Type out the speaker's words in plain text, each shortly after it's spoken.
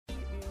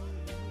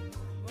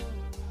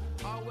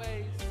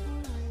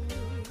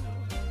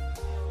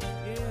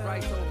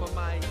right over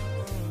my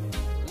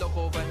look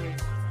over here.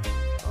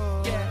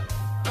 Yeah.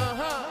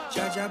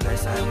 Judge a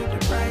bless I with the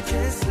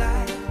brightest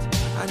light.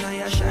 And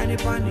I shine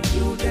upon the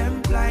youth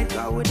them blind.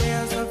 God with they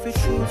are suffer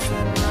truth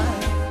and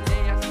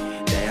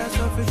right. They are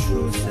suffer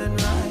truth and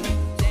right.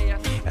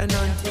 And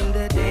until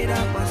the day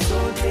that my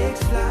soul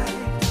takes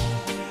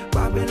flight,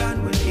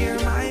 Babylon will hear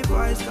my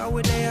voice. God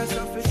with they are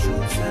suffer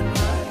truth and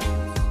right.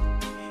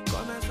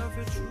 Come and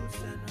suffer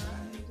truth and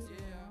right.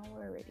 Now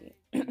we're ready.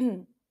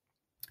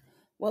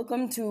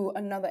 Welcome to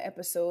another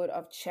episode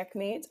of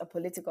Checkmate, a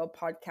political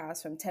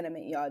podcast from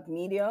Tenement Yard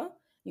Media.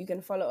 You can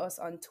follow us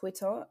on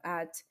Twitter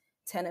at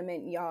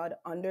tenementyard_,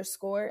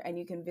 and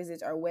you can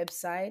visit our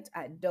website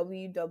at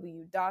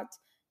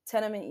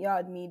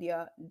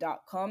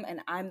www.tenementyardmedia.com. And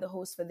I'm the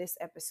host for this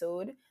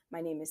episode. My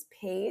name is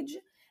Paige.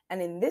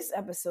 And in this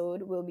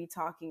episode, we'll be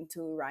talking to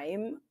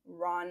Raim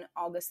Ron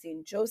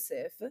Augustine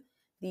Joseph,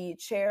 the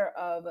chair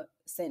of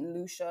St.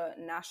 Lucia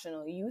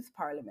National Youth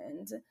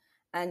Parliament,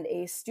 and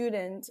a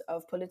student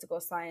of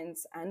political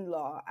science and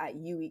law at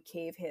UWI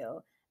Cave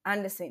Hill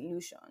and the St.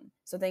 Lucian.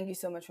 So thank you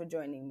so much for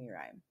joining me,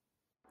 Raim.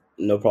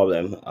 No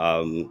problem.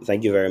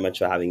 Thank you very much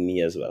for having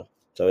me as well.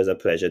 It's always a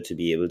pleasure to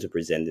be able to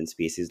present in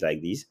spaces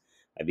like these.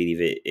 I believe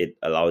it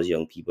allows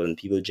young people and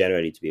people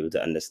generally to be able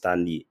to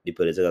understand the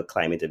political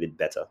climate a bit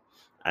better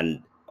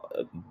and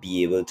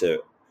be able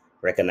to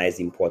recognize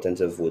the importance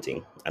of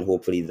voting, and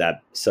hopefully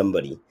that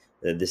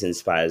this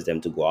inspires them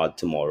to go out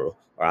tomorrow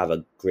or have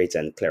a greater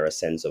and clearer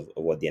sense of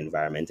what the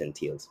environment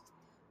entails.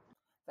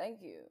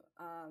 Thank you.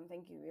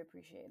 Thank you. We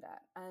appreciate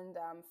that. And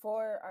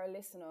for our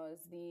listeners,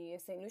 the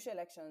St. Lucia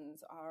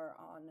elections are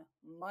on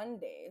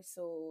Monday,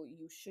 so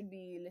you should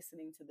be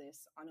listening to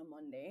this on a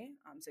Monday.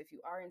 So if you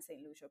are in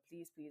St. Lucia,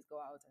 please go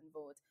out and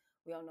vote.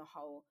 We all know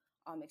how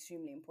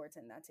extremely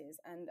important that is.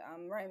 And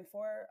Ryan,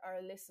 for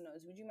our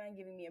listeners, would you mind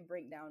giving me a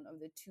breakdown of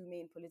the two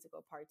main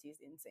political parties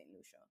in St.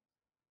 Lucia?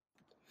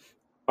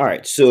 All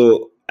right,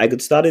 so I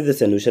could start with the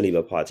St. Lucia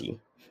Labour Party.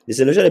 The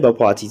St. Lucia Labour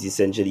Party is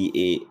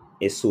essentially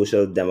a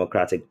social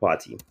democratic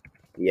party.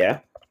 Yeah.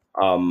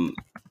 And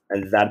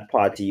that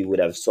party would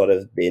have sort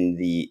of been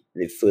the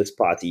first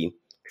party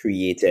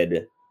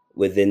created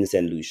within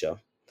St. Lucia.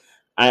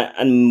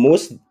 And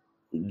most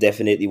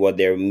definitely what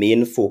their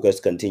main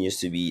focus continues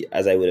to be,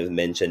 as I would have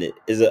mentioned, it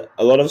is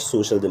a lot of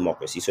social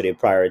democracy. So they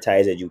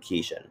prioritize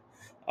education.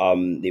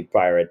 They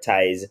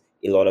prioritize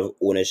a lot of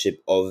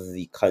ownership of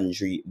the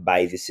country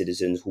by the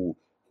citizens who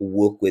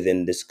work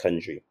within this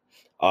country.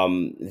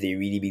 They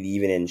really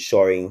believe in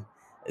ensuring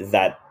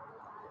that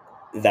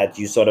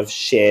you sort of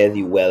share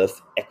the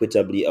wealth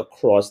equitably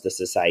across the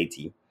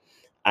society.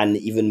 And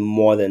even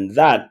more than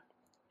that,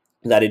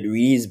 that it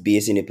really is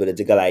based in a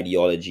political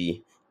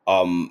ideology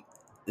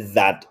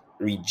that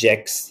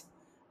rejects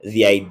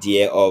the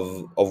idea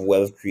of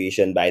wealth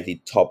creation by the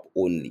top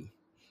only.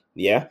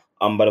 Yeah.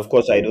 But of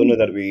course, I don't know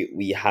that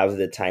we have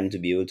the time to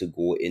be able to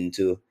go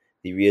into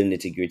the real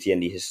nitty gritty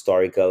and the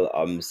historical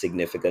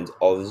significance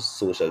of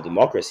social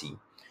democracy.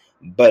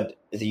 But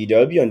the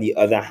UWB, on the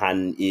other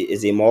hand,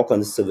 is a more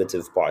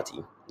conservative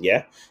party.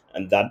 Yeah.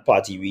 And that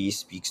party really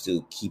speaks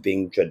to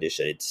keeping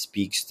tradition. It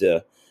speaks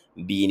to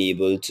being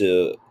able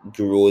to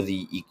grow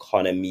the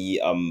economy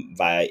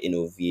via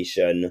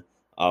innovation,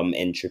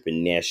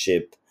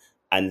 entrepreneurship,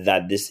 and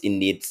that this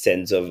innate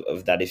sense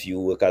of that if you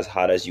work as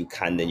hard as you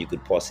can, then you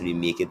could possibly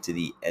make it to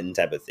the end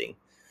type of thing.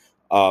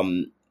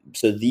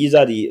 So these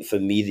are for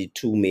me the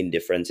two main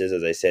differences,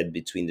 as I said,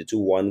 between the two.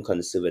 One,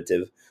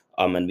 conservative,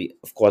 and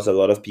of course a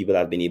lot of people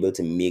have been able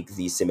to make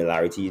these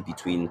similarities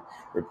between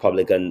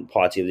Republican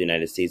Party of the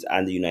United States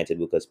and the United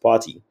Workers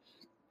Party,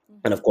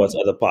 and of course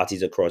other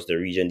parties across the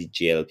region, the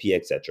JLP,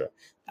 etc.,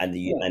 and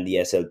the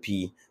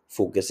SLP,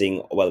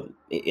 focusing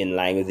in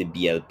line with the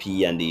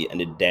BLP and the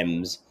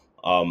Dems,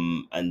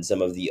 and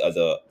some of the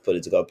other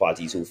political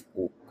parties who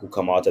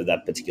come out of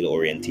that particular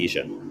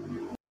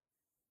orientation.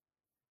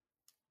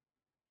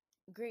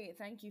 Great,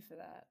 thank you for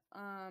that.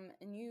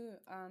 And you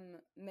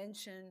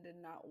mentioned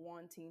not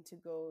wanting to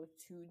go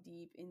too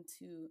deep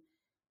into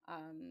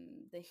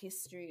the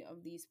history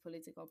of these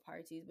political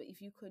parties, but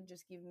if you could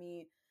just give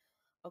me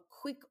a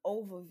quick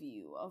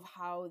overview of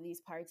how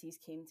these parties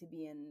came to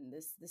be and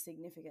the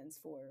significance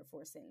for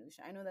St.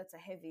 Lucia. I know that's a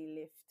heavy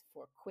lift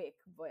for quick,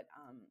 but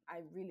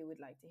I really would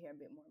like to hear a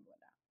bit more about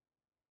that.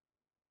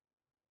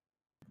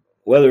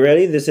 Well,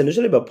 really, this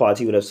initial Labour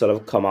Party would have sort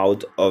of come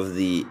out of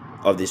the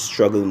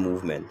struggle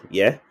movement,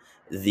 yeah,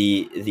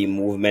 the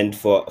movement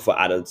for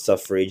adult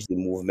suffrage, the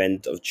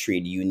movement of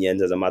trade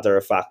unions. As a matter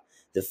of fact,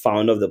 the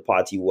founder of the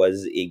party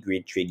was a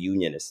great trade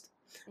unionist,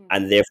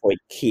 and therefore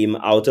it came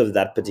out of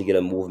that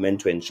particular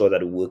movement to ensure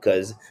that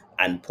workers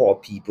and poor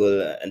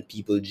people and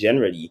people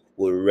generally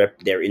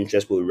their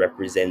interests were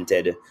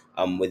represented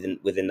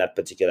within that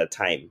particular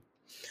time.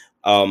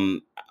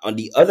 On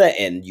the other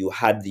end, you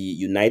had the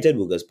United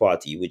Workers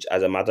Party, which,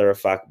 as a matter of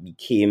fact,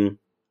 became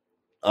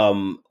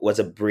was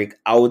a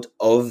breakout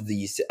of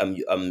the St.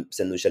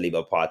 Lucia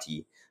Labour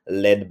Party,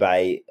 led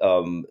by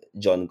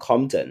John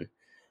Compton,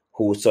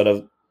 who sort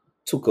of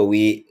took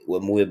away,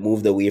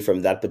 moved away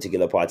from that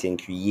particular party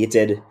and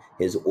created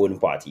his own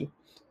party,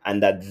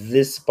 and that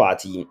this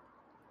party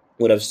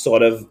would have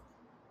sort of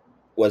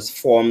was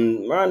formed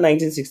around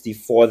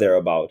 1964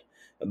 thereabout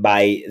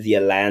by the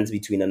alliance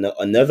between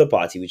another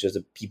party, which was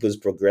the People's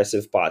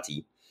Progressive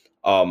Party,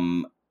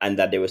 and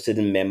that there were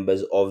certain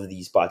members of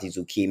these parties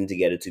who came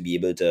together to be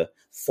able to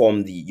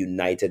form the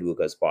United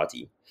Workers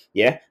Party.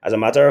 Yeah, as a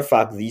matter of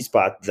fact,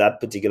 that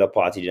particular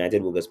party, the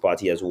United Workers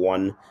Party, has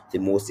won the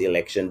most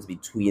elections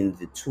between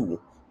the two,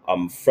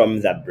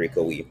 from that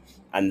breakaway,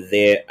 and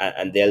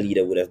their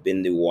leader would have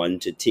been the one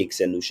to take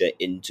St. Lucia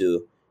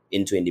into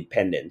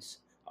independence.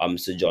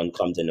 Sir John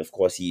Compton, of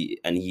course,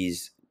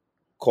 he's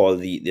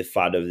called the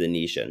father of the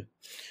nation.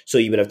 So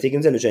he would have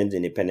taken St. Lucia into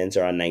independence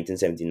around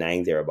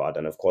 1979 thereabout,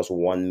 and of course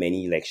won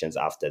many elections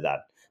after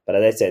that. But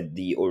as I said,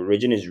 the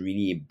origin is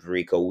really a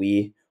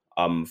breakaway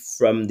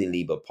from the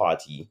Labour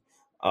Party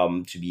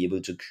to be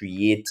able to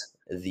create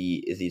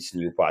this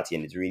new party,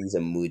 and it really is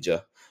a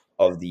merger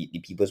of the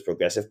People's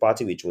Progressive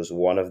Party, which was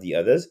one of the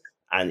others,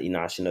 and the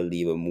National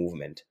Labour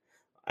Movement.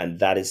 And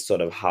that is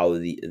sort of how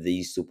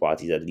these two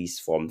parties at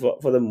least formed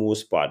for the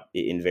most part,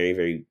 in very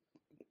very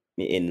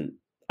in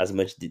as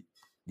much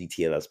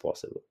detail as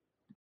possible.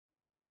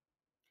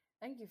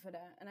 Thank you for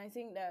that. And I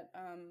think that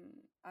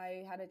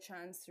I had a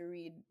chance to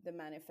read the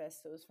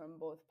manifestos from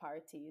both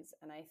parties,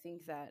 and I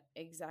think that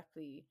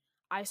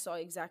I saw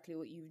exactly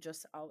what you've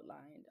just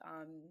outlined.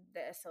 The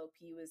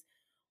SLP was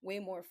way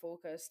more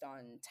focused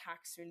on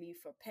tax relief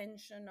for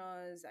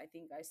pensioners. I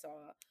think I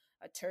saw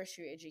a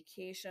tertiary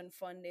education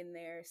fund in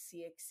there,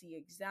 CXC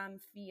exam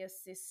fee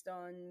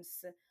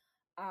assistance,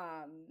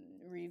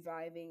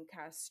 reviving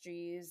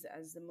Castries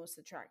as the most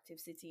attractive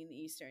city in the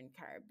Eastern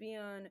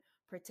Caribbean,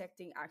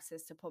 protecting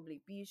access to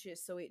public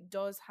beaches. So it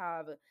does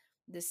have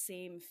the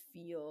same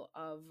feel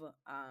of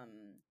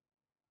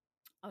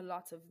a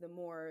lot of the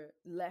more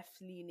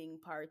left-leaning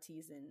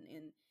parties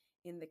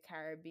in the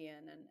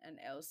Caribbean and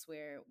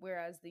elsewhere,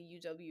 whereas the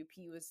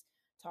UWP was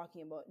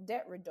talking about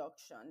debt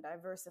reduction,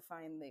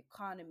 diversifying the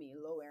economy,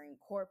 lowering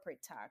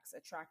corporate tax,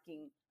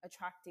 attracting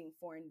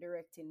foreign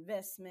direct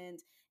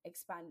investment,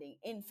 expanding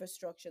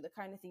infrastructure, the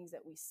kind of things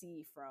that we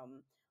see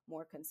from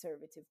more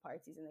conservative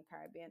parties in the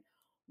Caribbean.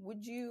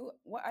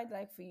 What I'd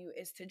like for you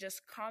is to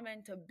just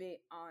comment a bit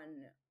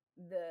on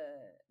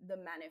the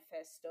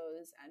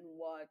manifestos and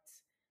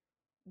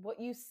what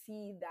you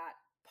see that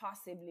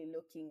possibly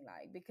looking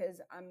like, because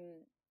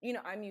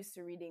I'm used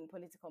to reading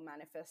political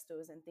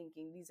manifestos and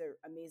thinking these are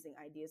amazing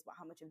ideas, but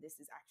how much of this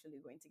is actually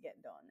going to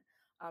get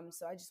done?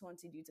 So I just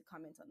wanted you to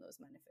comment on those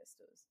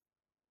manifestos.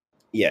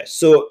 Yeah.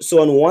 So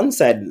on one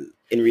side,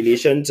 in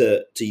relation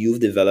to youth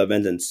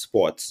development and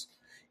sports,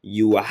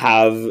 you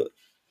have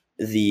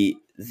the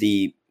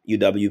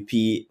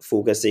UWP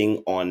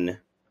focusing on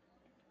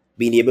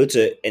being able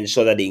to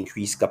ensure that they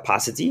increase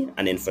capacity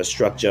and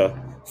infrastructure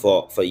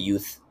for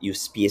youth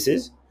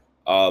spaces,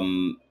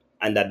 and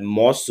that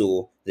more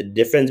so the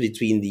difference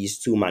between these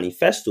two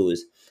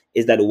manifestos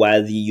is that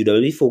while the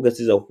UWP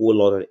focuses a whole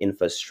lot on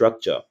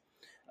infrastructure,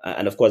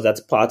 and of course that's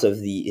part of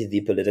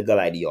the political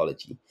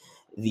ideology,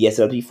 the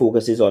SLP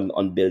focuses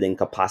on building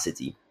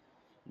capacity.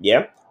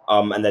 Yeah.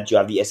 And that you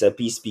have the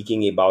SLP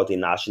speaking about a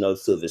national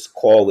service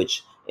corps,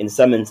 which in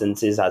some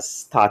instances has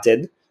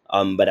started,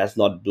 but has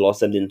not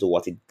blossomed into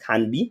what it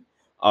can be.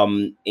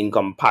 In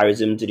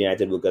comparison to the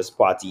United Workers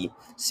Party,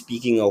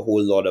 speaking a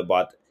whole lot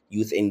about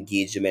youth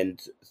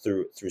engagement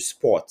through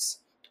sports,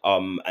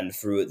 and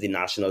through the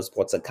National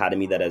Sports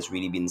Academy that has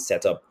really been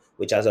set up,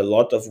 which has a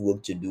lot of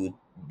work to do,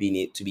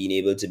 being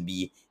able to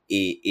be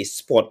a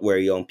sport where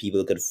young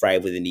people could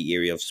thrive within the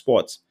area of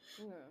sports.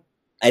 Yeah.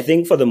 I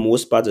think for the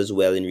most part as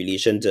well, in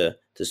relation to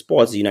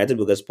sports, the United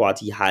Workers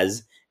Party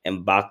has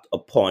embarked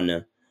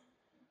upon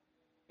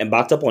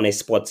embarked upon a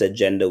sports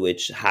agenda,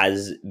 which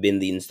has been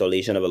the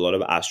installation of a lot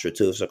of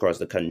astroturfs across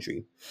the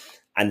country,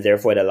 and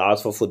therefore it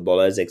allows for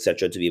footballers,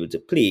 etc., to be able to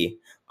play.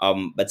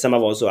 But some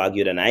have also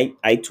argued, and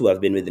I too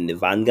have been within the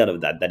vanguard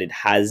of that it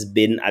has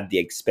been at the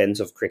expense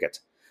of cricket,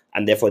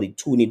 and therefore the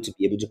two need to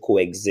be able to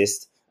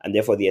coexist. And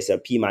therefore, the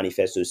SLP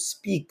manifesto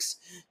speaks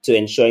to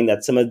ensuring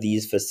that some of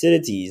these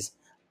facilities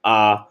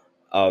are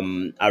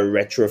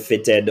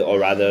retrofitted, or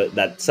rather,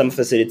 that some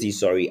facilities,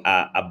 sorry,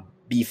 are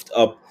beefed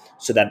up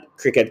so that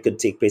cricket could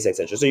take place,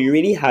 etc. So you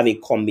really have a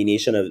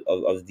combination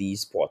of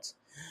these sports.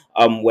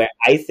 Where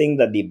I think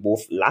that they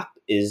both lack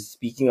is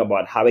speaking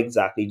about how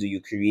exactly do you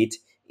create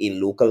a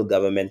local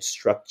government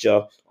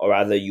structure, or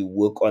rather, you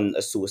work on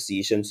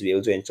associations to be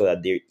able to ensure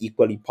that they're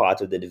equally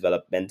part of the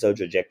developmental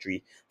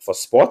trajectory for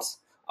sports.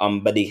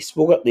 But they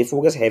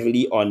focus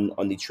heavily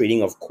on the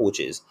training of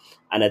coaches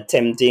and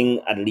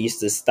attempting at least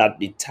to start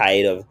the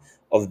tide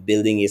of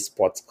building a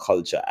sports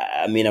culture.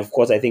 I mean, of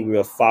course, I think we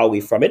are far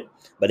away from it,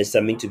 but it's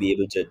something to be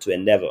able to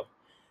endeavor.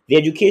 The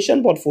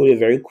education portfolio,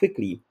 very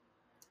quickly,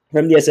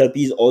 from the SLP,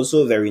 is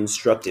also very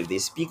instructive. They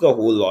speak a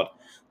whole lot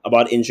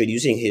about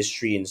introducing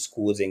history in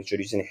schools,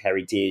 introducing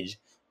heritage,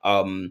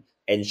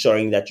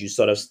 ensuring that you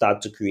sort of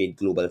start to create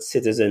global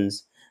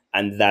citizens,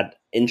 And that,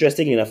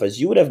 interestingly enough,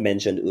 as you would have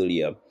mentioned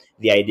earlier,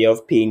 the idea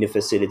of paying the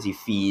facility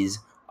fees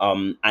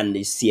and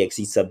the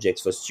CXC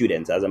subjects for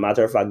students. As a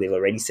matter of fact, they've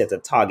already set a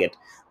target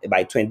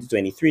by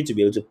 2023 to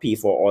be able to pay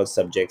for all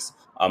subjects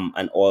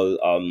and all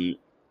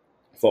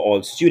for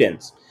all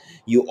students.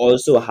 You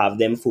also have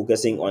them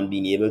focusing on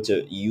being able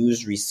to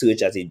use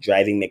research as a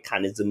driving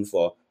mechanism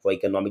for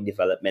economic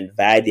development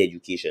via the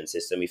education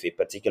system, with a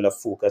particular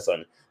focus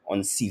on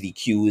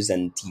CVQs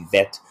and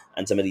TVET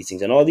and some of these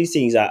things. And all these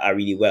things are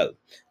really well.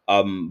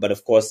 But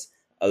of course,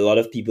 a lot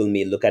of people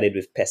may look at it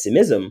with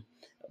pessimism,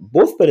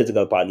 both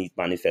political parties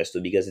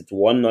manifesto, because it's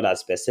one, not as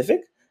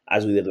specific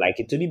as we would like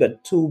it to be,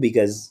 but two,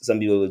 because some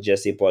people will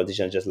just say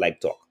politicians just like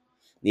talk.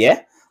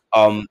 Yeah.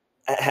 Um,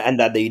 and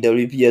that the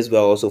WP as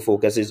well also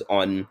focuses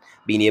on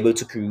being able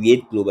to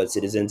create global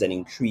citizens and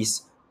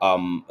increase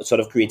sort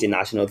of create a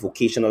national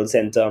vocational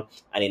center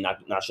and a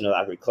national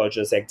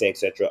agricultural sector,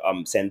 etc.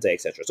 Center,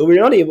 etc. So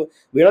we're not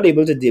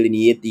able to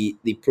delineate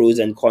the pros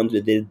and cons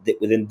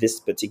within this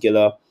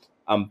particular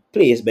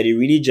place, but it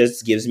really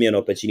just gives me an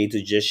opportunity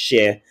to just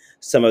share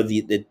some of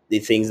the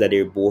things that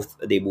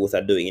they both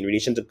are doing in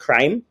relation to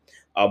crime.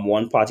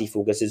 One party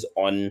focuses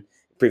on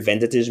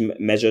preventative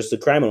measures to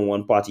crime, and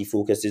one party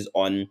focuses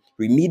on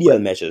remedial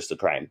measures to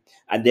crime.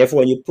 And therefore,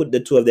 when you put the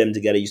two of them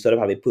together, you sort of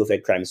have a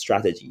perfect crime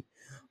strategy.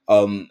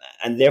 And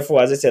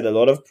therefore, as I said, a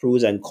lot of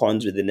pros and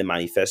cons within the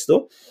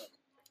manifesto,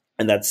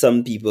 and that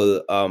some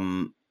people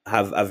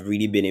have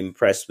really been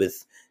impressed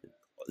with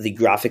the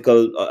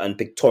graphical and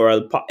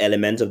pictorial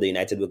element of the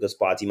United Workers'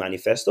 Party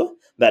manifesto,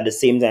 but at the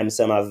same time,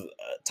 some have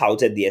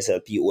touted the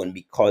SLP own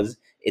because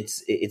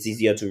it's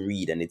easier to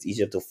read and it's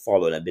easier to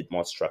follow and a bit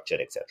more structured,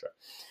 etc.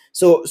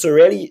 So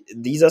really,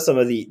 these are some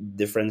of the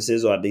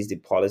differences, or at least the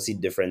policy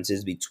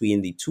differences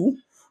between the two.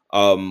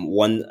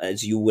 One,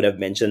 as you would have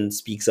mentioned,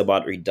 speaks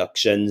about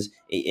reductions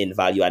in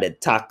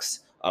value-added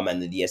tax,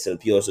 and the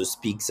SLP also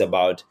speaks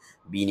about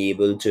being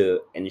able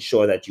to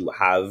ensure that you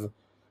have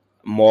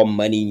more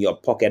money in your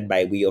pocket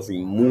by way of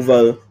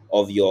removal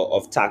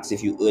of tax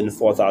if you earn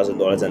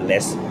 $4,000 and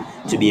less,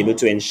 to be able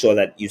to ensure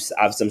that you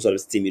have some sort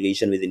of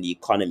stimulation within the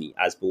economy,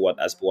 as per what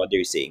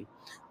they're saying,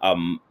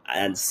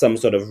 and some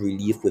sort of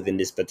relief within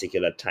this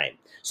particular time.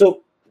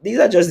 So these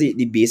are just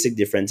the basic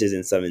differences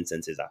in some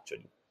instances,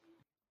 actually.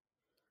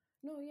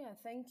 No, yeah,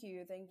 thank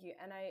you.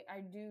 And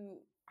I do,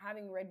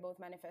 having read both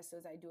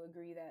manifestos, I do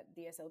agree that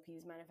the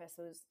SLP's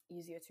manifesto is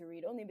easier to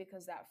read, only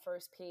because that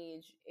first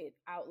page, it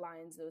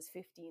outlines those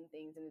 15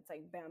 things, and it's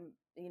like, bam,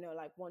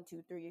 like 1,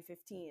 2, 3,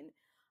 15.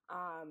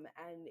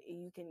 And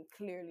you can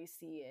clearly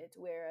see it.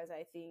 Whereas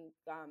I think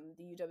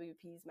the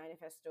UWP's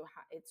manifesto,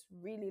 it's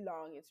really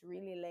long, it's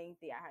really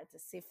lengthy. I had to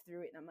sift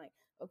through it, and I'm like,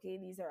 okay,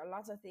 these are a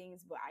lot of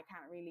things, but I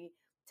can't really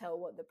tell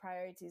what the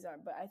priorities are.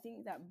 But I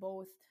think that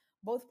both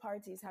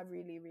parties have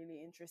really,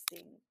 really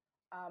interesting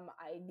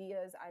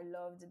ideas. I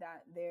loved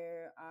that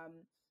there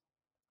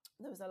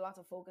was a lot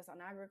of focus on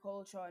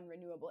agriculture and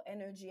renewable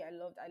energy. I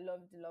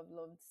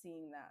loved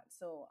seeing that.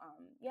 So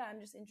yeah,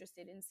 I'm just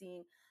interested in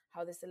seeing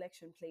how this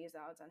election plays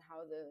out, and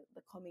how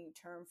the coming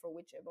term for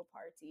whichever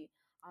party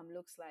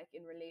looks like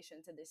in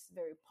relation to this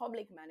very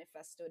public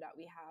manifesto that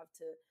we have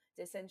to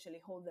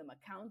essentially hold them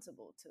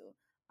accountable to.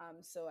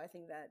 So I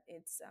think that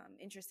it's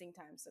interesting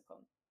times to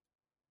come.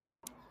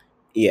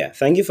 Yeah,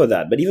 thank you for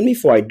that. But even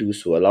before I do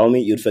so, allow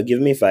me, you'd forgive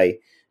me if I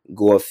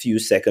go a few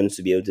seconds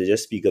to be able to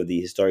just speak of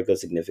the historical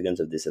significance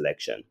of this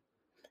election.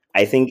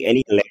 I think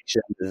any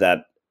election that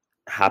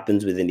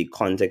happens within the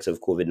context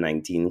of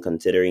COVID-19,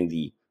 considering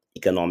the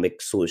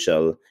economic,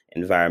 social,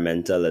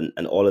 environmental,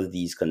 and all of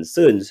these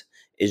concerns,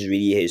 is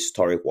really a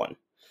historic one.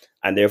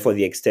 And therefore,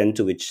 the extent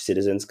to which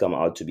citizens come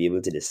out to be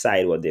able to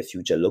decide what their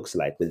future looks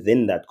like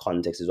within that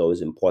context is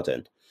always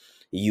important.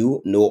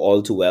 You know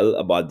all too well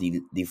about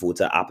the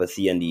voter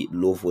apathy and the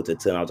low voter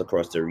turnout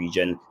across the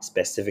region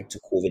specific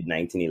to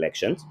COVID-19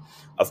 elections.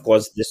 Of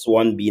course, this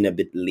one being a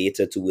bit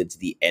later towards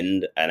the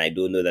end, and I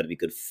don't know that we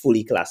could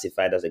fully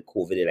classify it as a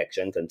COVID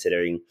election,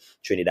 considering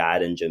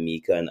Trinidad and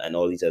Jamaica and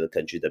all these other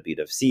countries that we'd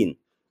have seen.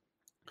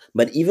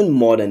 But even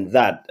more than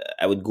that,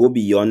 I would go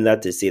beyond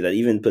that to say that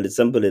even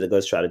some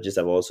political strategists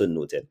have also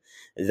noted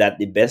that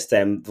the best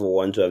time for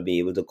one to have been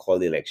able to call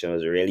the election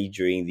was really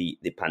during the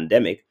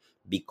pandemic,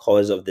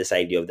 because of this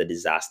idea of the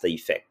disaster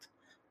effect.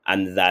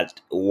 And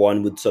that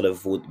one would sort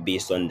of vote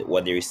based on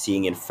what they're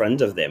seeing in front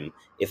of them.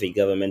 If a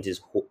government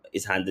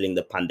is handling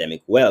the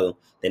pandemic well,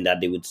 then that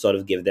they would sort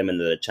of give them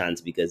another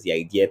chance, because the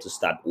idea to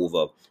start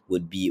over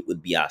would be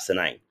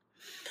asinine.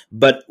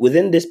 But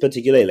within this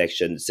particular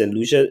election, St.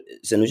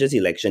 Lucia's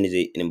election is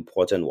an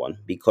important one,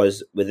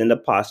 because within the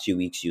past few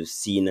weeks, you've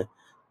seen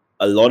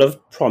a lot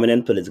of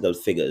prominent political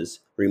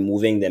figures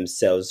removing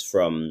themselves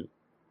from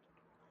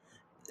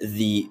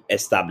the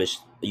established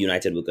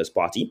United Workers'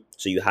 Party.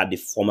 So you had the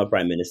former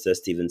Prime Minister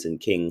Stephenson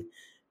King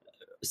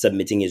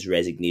submitting his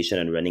resignation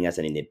and running as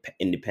an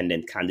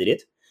independent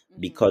candidate,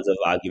 Mm-hmm. because of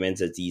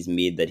arguments that he's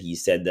made, that he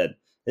said that,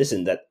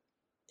 listen, that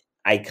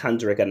I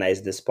can't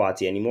recognize this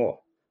party anymore.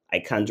 I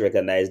can't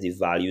recognize the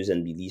values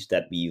and beliefs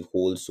that we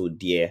hold so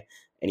dear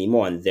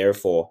anymore, and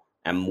therefore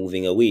I'm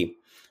moving away.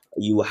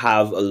 You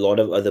have a lot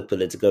of other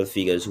political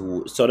figures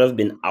who sort of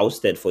been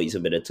ousted, for use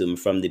of a better term,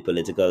 from the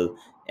political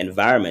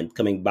environment,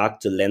 coming back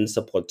to lend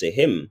support to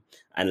him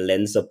and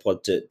lend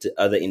support to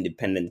other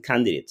independent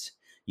candidates.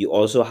 You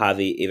also have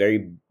a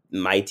very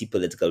mighty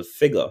political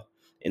figure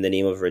in the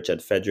name of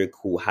Richard Frederick,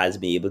 who has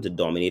been able to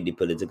dominate the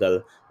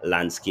political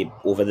landscape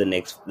over the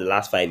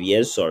last 5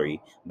 years,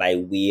 sorry, by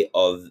way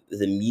of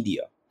the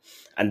media.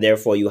 And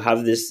therefore you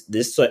have this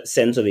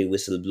sense of a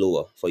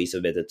whistleblower, for use of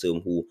a better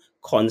term, who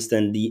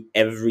constantly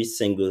every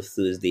single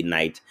Thursday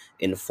night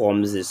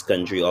informs this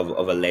country of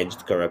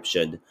alleged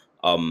corruption,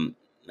 um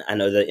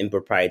and other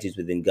improprieties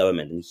within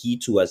government, and he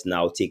too has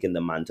now taken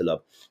the mantle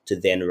up to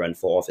then run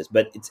for office.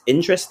 But it's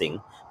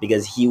interesting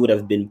because he would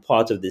have been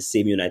part of the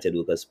same United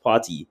Workers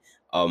Party,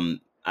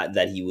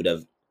 that he would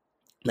have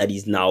that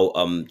he's now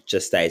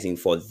chastising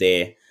for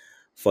their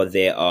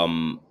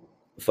um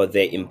for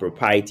their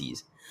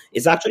improprieties.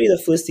 It's actually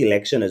the first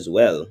election as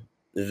well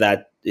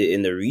that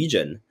in the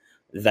region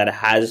that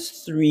has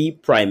three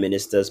prime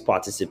ministers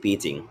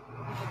participating,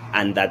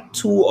 and that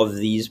two of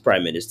these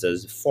prime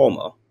ministers,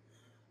 former,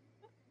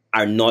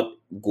 are not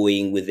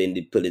going within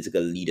the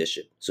political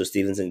leadership. So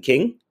Stephenson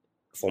King,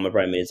 former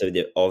prime minister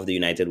of the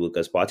United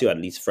Workers Party, or at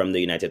least from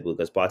the United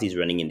Workers Party, is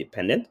running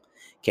independent.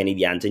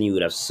 Kennedy Anthony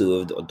would have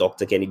served, or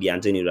Dr. Kennedy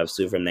Anthony would have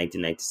served from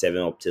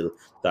 1997 up till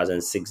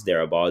 2006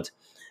 thereabout,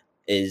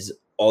 is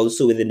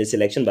also within this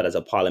election, but as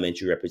a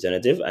parliamentary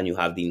representative, and you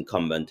have the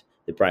incumbent,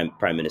 the Prime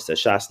Minister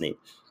Shasney.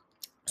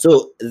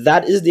 So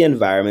that is the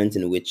environment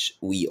in which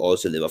we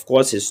also live. Of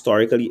course,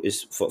 historically,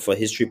 is for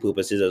history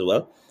purposes as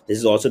well. This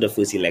is also the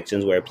first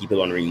elections where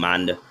people on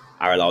remand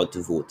are allowed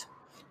to vote.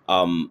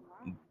 Um,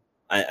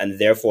 and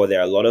therefore there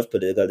are a lot of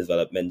political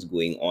developments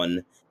going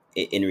on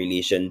in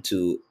relation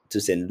to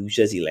St.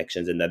 Lucia's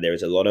elections, and that there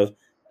is a lot of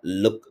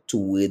look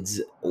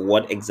towards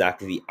what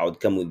exactly the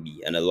outcome would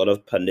be, and a lot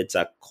of pundits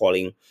are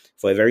calling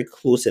for a very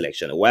close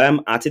election. While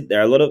I'm at it,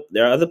 there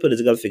are other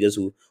political figures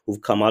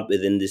who've come out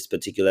within this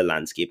particular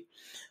landscape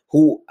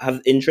who have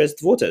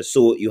interest voters.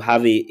 So you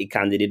have a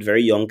candidate,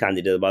 very young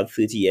candidate, about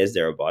 30 years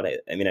thereabout.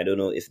 I mean, I don't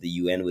know if the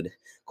UN would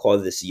call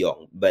this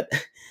young, but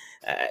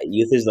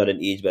youth is not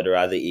an age, but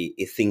rather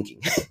a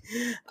thinking.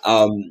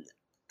 um,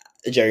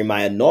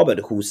 Jeremiah Norbert,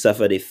 who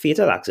suffered a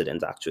fatal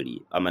accident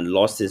actually, and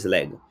lost his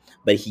leg,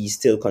 but he's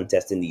still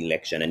contesting the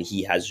election, and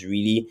he has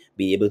really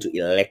been able to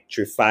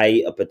electrify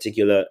a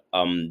particular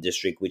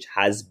district which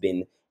has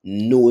been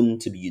known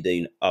to be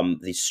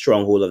the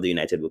stronghold of the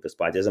United Workers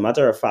Party. As a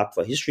matter of fact,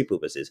 for history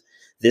purposes,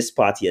 this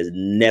party has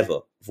never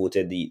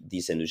voted the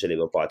St. Lucia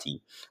Labour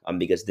Party,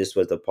 because this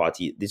was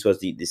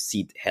the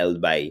seat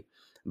held by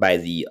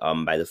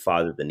the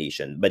father of the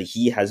nation. But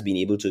he has been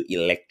able to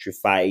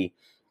electrify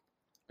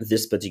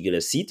this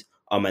particular seat,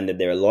 and that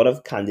there are a lot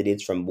of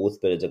candidates from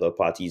both political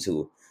parties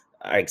who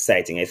are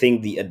exciting. I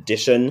think the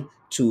addition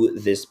to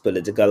this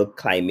political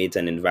climate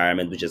and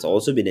environment, which has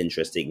also been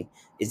interesting,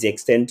 is the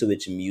extent to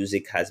which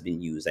music has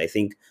been used. I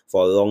think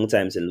for a long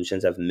time, St.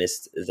 Lucians have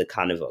missed the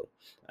carnival,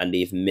 and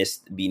they've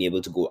missed being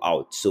able to go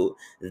out. So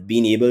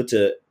being able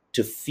to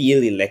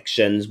feel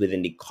elections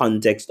within the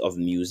context of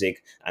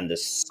music and the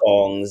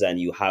songs, and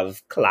you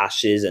have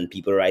clashes and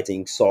people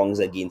writing songs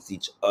against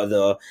each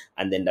other,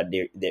 and then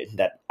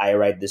that I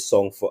write this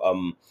song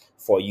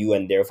for you,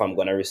 and therefore I'm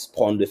gonna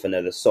respond with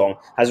another song,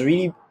 has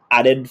really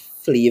added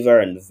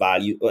flavor and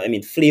value. I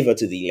mean, flavor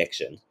to the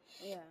election.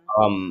 Yeah.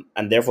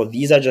 And therefore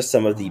these are just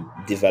some of the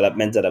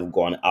developments that have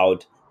gone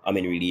out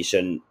in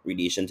relation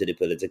to the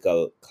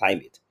political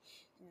climate.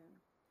 Yeah.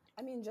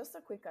 I mean, just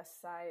a quick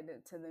aside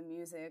to the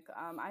music.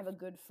 I have a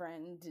good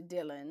friend,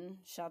 Dylan.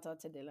 Shout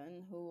out to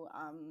Dylan, who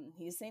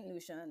he's St.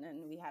 Lucian,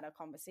 and we had a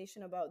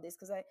conversation about this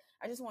because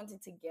I just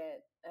wanted to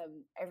get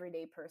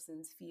everyday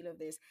person's feel of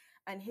this,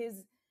 and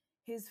his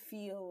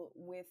feel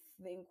with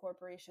the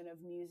incorporation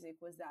of music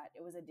was that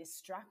it was a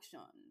distraction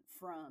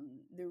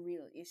from the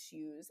real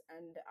issues.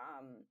 And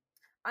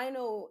I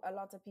know a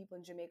lot of people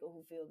in Jamaica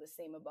who feel the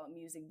same about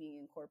music being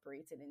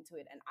incorporated into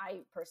it, and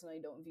I personally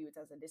don't view it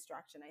as a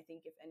distraction. I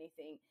think if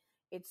anything,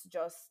 it's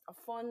just a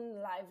fun,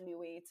 lively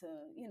way to,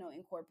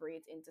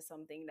 incorporate into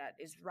something that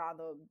is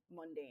rather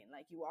mundane.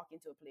 Like you walk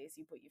into a place,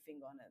 you put your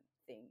finger on a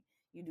thing,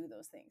 you do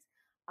those things.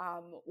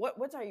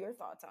 What are your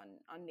thoughts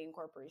on the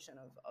incorporation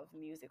of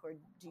music, or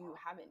do you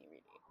have any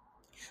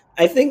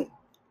really?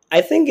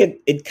 I think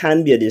it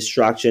can be a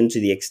distraction to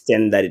the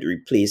extent that it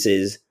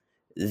replaces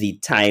the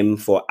time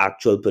for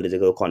actual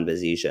political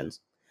conversations.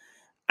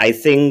 I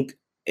think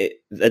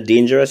a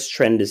dangerous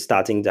trend is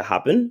starting to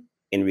happen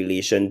in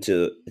relation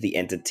to the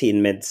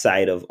entertainment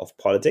side of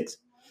politics,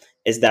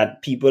 is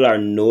that people are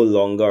no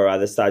longer, or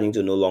rather starting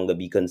to no longer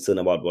be concerned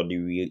about what the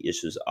real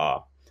issues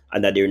are,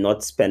 and that they're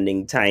not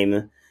spending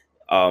time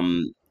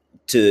um,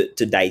 to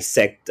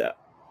dissect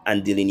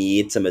and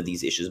delineate some of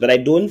these issues. But I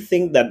don't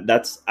think that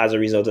that's as a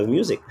result of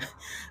music.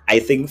 I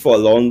think for a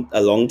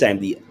long time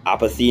the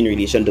apathy in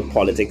relation to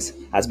politics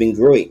has been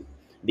growing,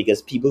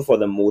 because people, for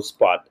the most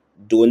part,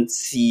 don't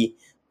see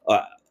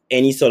uh,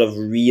 any sort of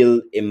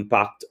real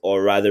impact,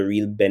 or rather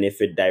real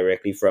benefit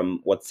directly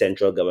from what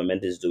central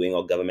government is doing,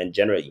 or government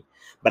generally.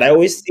 But I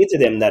always say to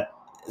them that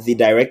the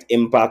direct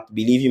impact,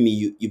 believe you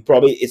me, you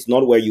probably, it's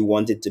not where you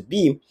want it to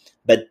be,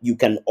 but you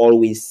can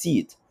always see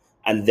it.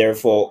 And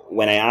therefore,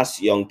 when I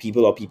ask young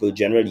people or people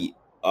generally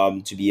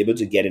to be able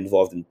to get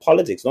involved in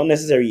politics, not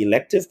necessarily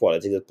elective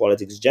politics, but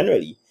politics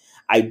generally,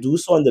 I do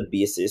so on the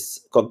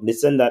basis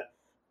cognizant that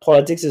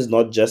politics is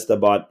not just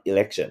about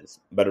elections,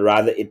 but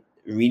rather it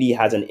really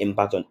has an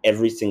impact on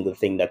every single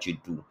thing that you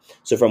do.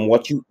 So from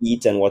what you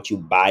eat and what you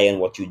buy and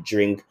what you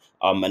drink,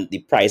 and the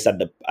price at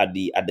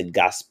the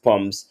gas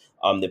pumps,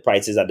 the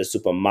prices at the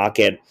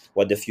supermarket,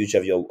 what the future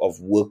of your of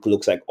work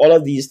looks like. All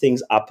of these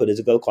things are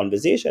political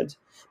conversations.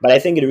 But I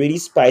think it really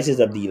spices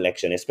up the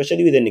election,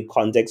 especially within the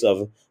context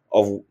of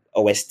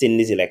West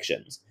Indies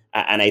elections.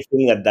 And I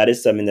think that that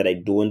is something that I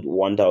don't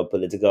want our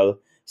political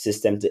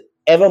system to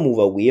ever move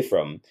away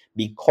from,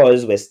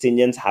 because West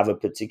Indians have a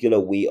particular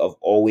way of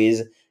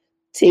always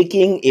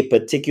taking a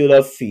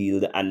particular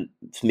field and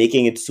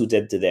making it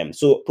suited to them.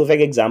 So,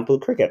 perfect example,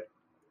 cricket.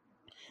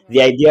 Yeah.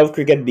 The idea of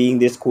cricket being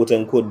this quote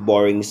unquote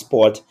boring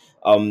sport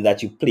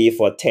that you play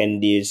for 10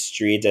 days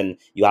straight and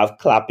you have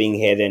clapping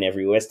here and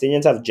everywhere. West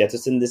Indians have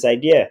jettisoned this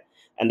idea,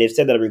 and they've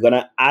said that we're going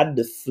to add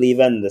the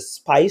flavor and the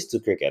spice to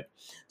cricket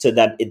so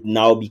that it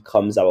now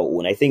becomes our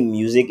own. I think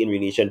music in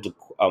relation to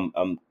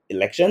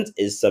elections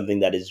is something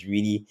that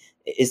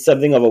is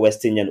something of a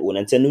West Indian own.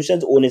 And St.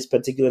 Lucian's own is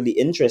particularly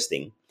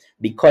interesting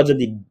because of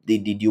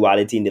the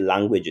duality in the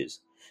languages.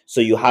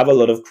 So you have a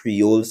lot of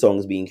Creole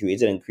songs being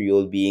created, and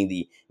Creole being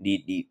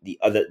the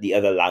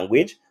other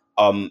language.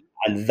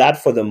 And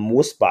that for the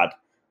most part,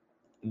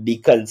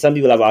 because some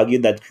people have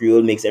argued that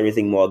Creole makes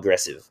everything more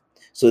aggressive.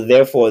 So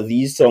therefore,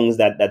 these songs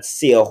that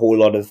say a whole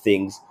lot of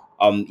things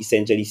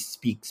essentially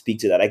speak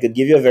to that. I could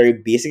give you a very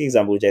basic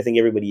example, which I think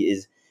everybody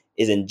is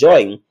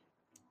enjoying.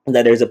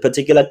 That there's a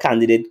particular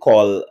candidate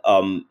called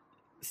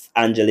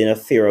Angelina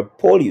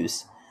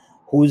Ferropolius,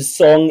 whose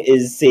song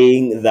is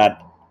saying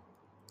that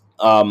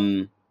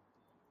how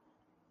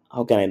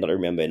can I not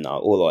remember it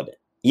now? Oh Lord.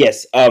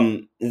 Yes,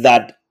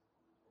 that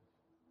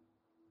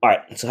all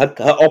right. So her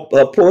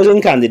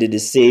opposing candidate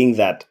is saying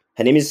that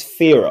her name is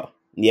Farah.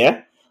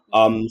 Yeah.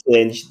 So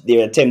then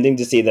they're attempting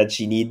to say that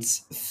she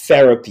needs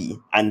therapy,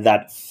 and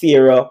that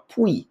Farah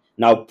Pui.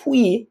 Now,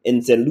 Pui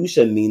in St.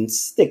 Lucia means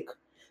stick.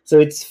 So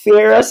it's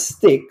Farah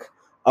stick.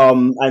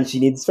 And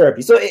she needs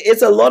therapy. So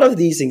it's a lot of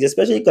these things,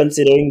 especially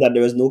considering that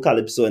there was no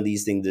calypso in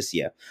these things this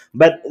year.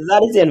 But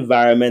that is the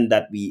environment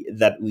that we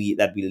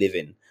live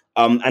in.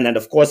 And then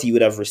of course he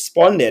would have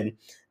responded,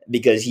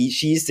 because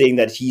she's saying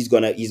that she's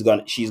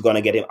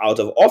gonna get him out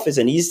of office,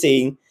 and he's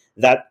saying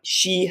that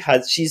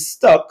she's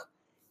stuck.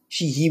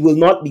 He will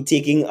not be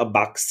taking a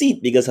back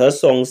seat because her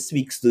song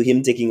speaks to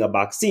him taking a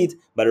back seat,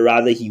 but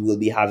rather he will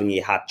be having a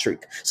hat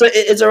trick. So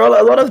it's a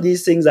lot of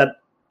these things that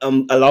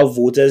allow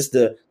voters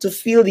to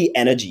feel the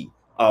energy,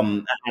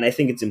 and I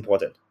think it's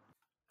important.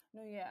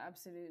 No, yeah,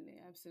 absolutely,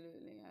 absolutely.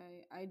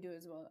 I do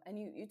as well. And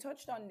you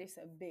touched on this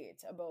a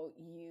bit about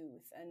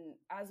youth, and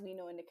as we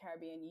know in the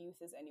Caribbean,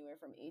 youth is anywhere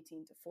from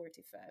 18 to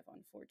 45,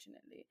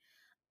 unfortunately.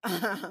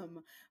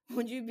 Um,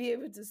 would you be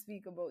able to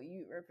speak about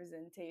youth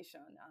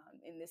representation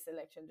in this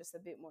election just a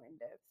bit more in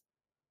depth?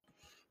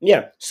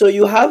 Yeah, so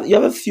you have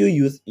a few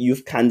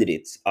youth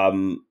candidates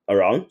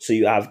around. So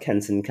you have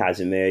Kenson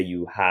Casimir,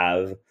 you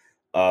have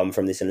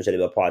from the Senator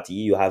Labour Party,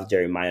 you have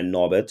Jeremiah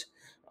Norbert.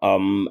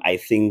 I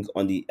think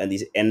on the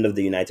end of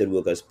the United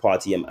Workers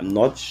Party, I'm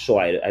not sure.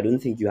 I don't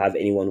think you have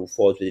anyone who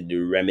falls within the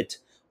remit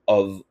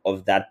of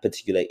that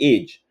particular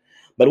age.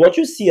 But what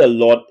you see a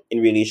lot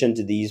in relation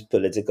to these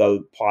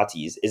political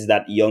parties is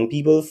that young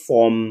people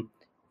form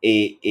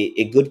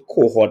a good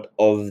cohort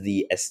of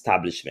the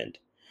establishment.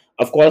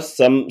 Of course,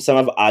 some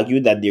have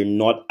argued that they're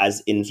not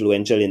as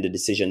influential in the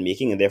decision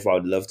making, and therefore I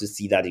would love to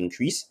see that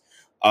increase.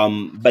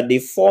 But they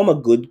form a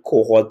good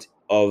cohort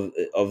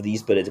of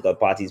these political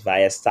parties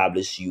via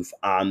established youth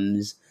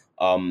arms,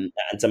 and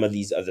some of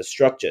these other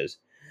structures,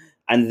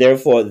 and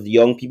therefore the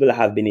young people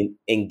have been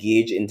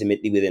engaged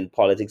intimately within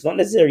politics, not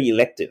necessarily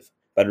elective,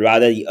 but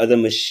rather the other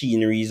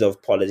machineries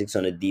of politics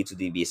on a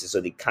day-to-day basis. So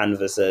the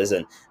canvassers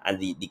and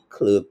the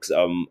clerks,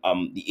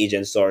 the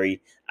agents,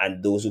 sorry,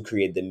 and those who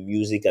create the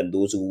music and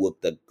those who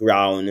work the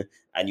ground,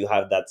 and you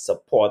have that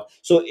support.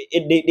 So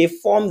they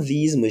form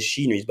these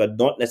machineries, but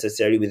not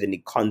necessarily within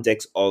the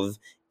context of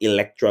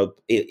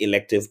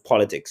elective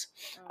politics.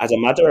 As a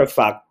matter of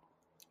fact,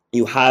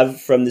 you have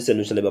from the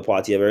Senusa Labour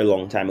Party a very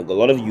long time ago, a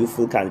lot of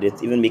youthful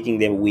candidates even making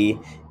their way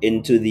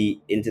into the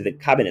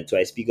cabinet. So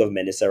I speak of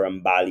Menisa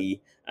Rambali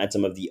and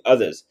some of the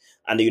others.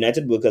 And the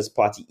United Workers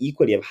Party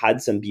equally have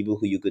had some people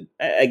who you could,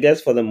 I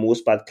guess, for the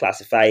most part,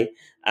 classify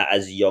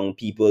as young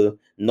people,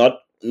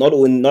 not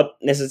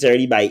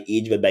necessarily by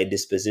age, but by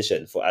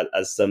disposition, for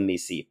as some may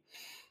say.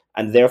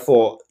 And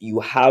therefore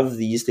you have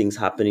these things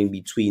happening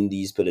between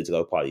these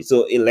political parties.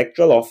 So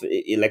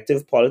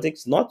elective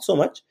politics, not so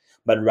much,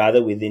 but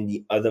rather within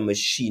the other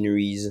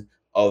machineries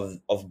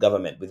of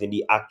government, within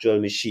the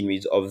actual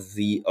machineries of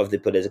the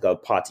political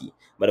party.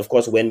 But of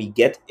course, when we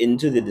get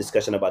into the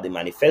discussion about the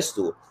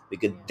manifesto, we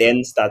could Yeah.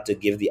 then start to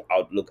give the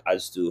outlook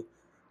as to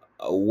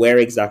where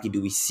exactly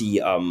do we see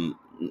the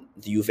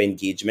youth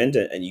engagement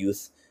and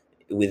youth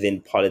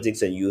within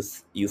politics and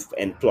youth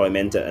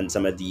employment and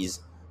some of these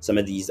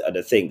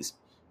other things.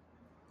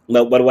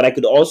 But what I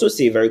could also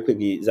say very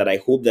quickly is that I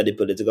hope that the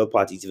political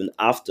parties, even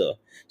after,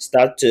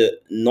 start to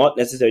not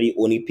necessarily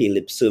only pay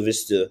lip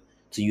service to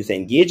youth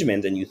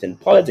engagement and youth in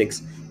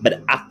politics,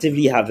 but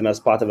actively have them as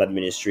part of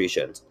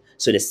administrations.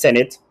 So the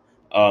Senate,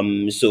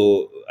 and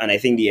I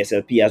think the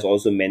SLP has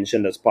also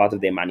mentioned as part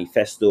of their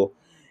manifesto,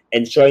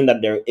 ensuring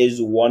that there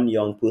is one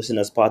young person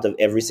as part of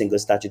every single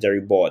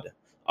statutory board,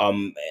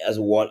 as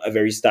one a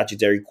very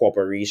statutory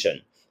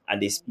corporation,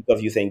 and they speak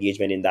of youth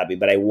engagement in that way.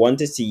 But I want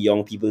to see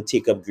young people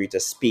take up greater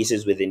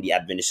spaces within the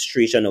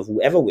administration of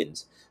whoever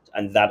wins,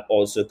 and that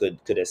also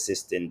could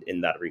assist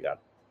in that regard.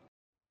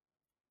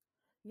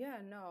 Yeah,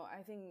 no,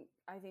 I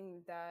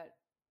think that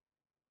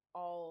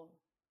all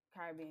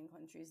Caribbean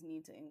countries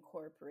need to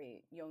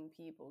incorporate young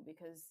people,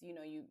 because you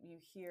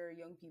hear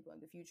young people in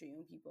the future,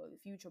 young people in the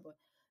future, but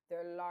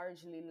they're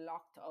largely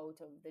locked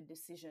out of the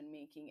decision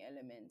making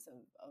elements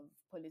of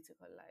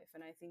political life.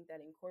 And I think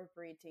that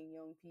incorporating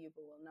young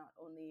people will not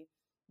only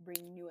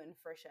bring new and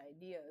fresh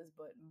ideas,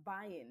 but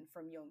buy-in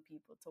from young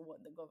people to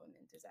what the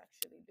government is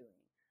actually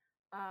doing.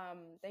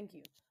 Thank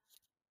you.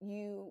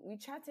 We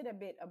chatted a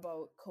bit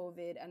about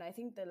COVID, and I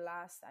think the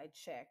last I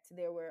checked,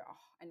 there were,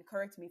 and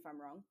correct me if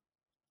I'm wrong,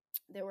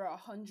 there were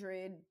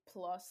 100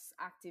 plus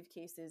active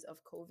cases of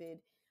COVID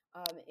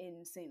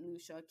in St.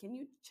 Lucia. Can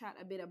you chat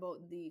a bit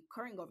about the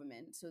current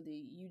government, so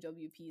the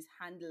UWP's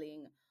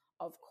handling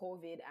of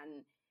COVID,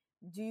 and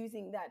do you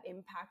think that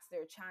impacts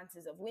their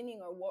chances of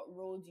winning, or what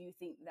role do you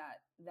think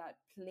that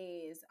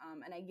plays?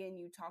 And again,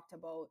 you talked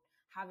about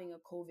having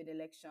a COVID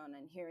election,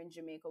 and here in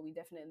Jamaica, we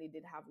definitely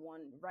did have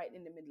one right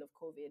in the middle of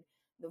COVID.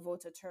 The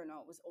voter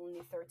turnout was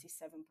only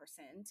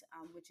 37%,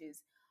 which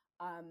is,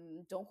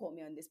 don't quote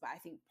me on this, but I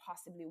think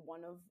possibly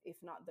one of, if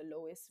not the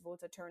lowest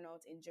voter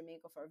turnout in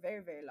Jamaica for a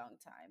very, very long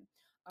time.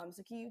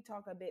 So can you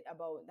talk a bit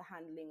about the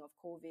handling of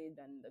COVID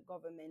and the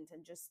government,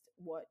 and just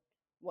what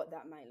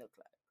that might look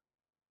like?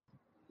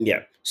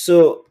 Yeah.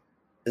 So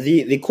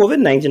the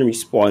COVID-19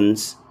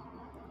 response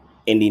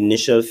in the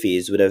initial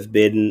phase would have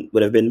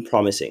been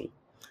promising.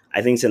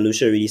 I think St.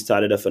 Lucia really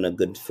started off on a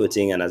good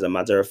footing, and as a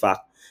matter of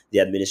fact, the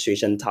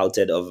administration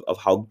touted of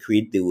how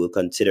great they were,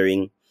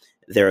 considering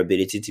their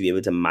ability to be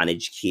able to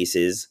manage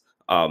cases,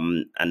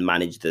 and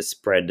manage the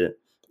spread,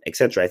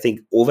 etc. I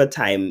think over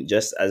time,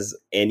 just as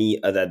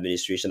any other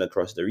administration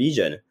across the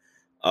region,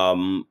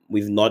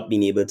 we've not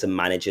been able to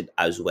manage it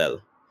as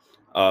well,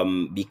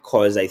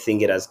 because I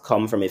think it has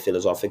come from a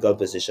philosophical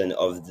position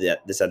of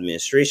this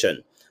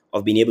administration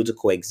of being able to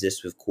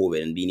coexist with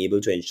COVID and being able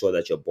to ensure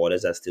that your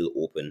borders are still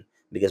open,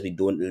 because we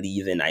don't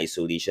live in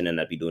isolation and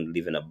that we don't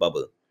live in a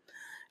bubble.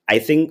 I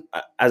think,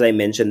 as I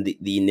mentioned,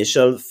 the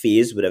initial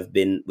phase would have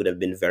been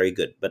very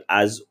good, but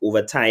as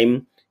over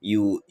time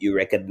you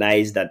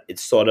recognize that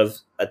it's sort of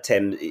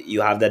attempt,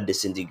 you have that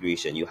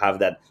disintegration, you have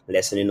that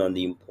lessening on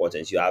the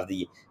importance, you have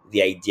the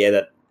idea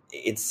that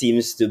it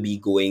seems to be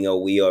going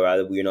away, or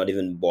rather we're not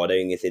even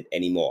bothering with it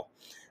anymore.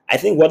 I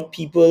think what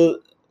people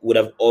would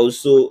have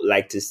also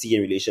liked to see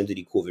in relation to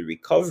the COVID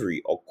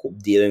recovery, or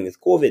dealing with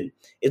COVID,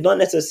 is not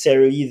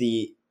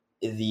necessarily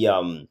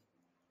the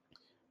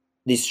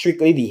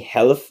strictly the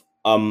health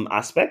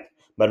aspect,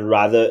 but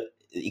rather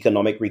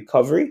economic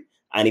recovery,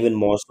 and even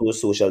more so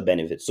social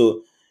benefits.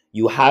 So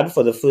you had,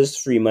 for the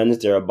first 3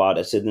 months there, about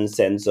a certain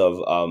sense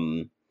of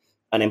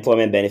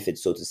unemployment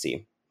benefits, so to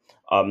say,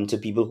 to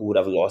people who would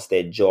have lost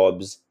their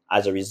jobs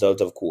as a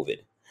result of COVID.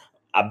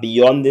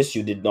 Beyond this,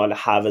 you did not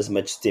have as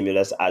much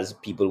stimulus as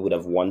people would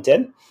have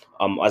wanted,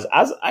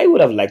 as I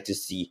would have liked to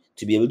see,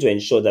 to be able to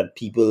ensure that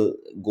people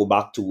go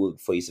back to work,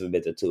 for use of a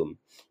better term.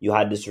 You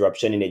had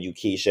disruption in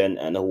education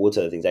and a whole lot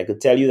of things. I could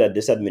tell you that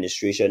this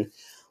administration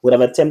would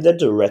have attempted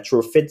to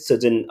retrofit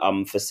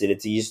certain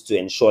facilities to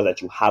ensure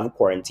that you have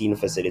quarantine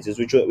facilities,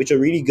 which are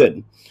really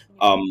good.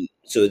 Yeah.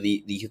 So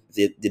the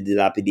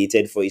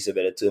dilapidated, for use of a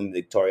better term,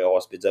 Victoria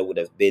Hospital would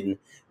have been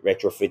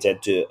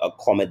retrofitted to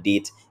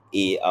accommodate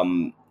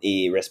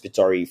a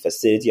respiratory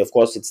facility. Of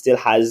course, it still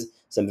has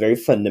some very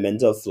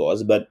fundamental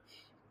flaws, but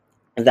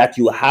that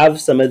you have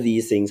some of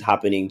these things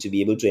happening to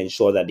be able to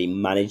ensure that they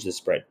manage the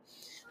spread.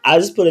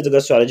 As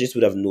political strategists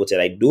would have noted,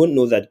 I don't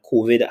know that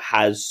COVID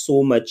has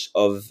so much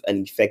of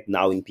an effect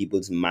now in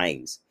people's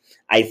minds.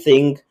 I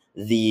think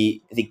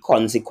the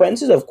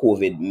consequences of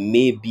COVID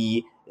may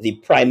be the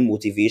prime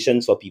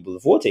motivations for people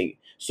voting.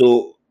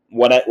 So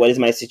what is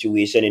my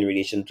situation in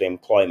relation to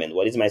employment?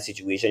 What is my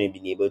situation in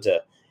being able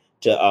to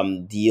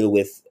deal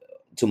with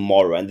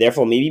tomorrow? And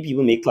therefore, maybe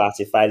people may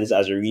classify this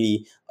as a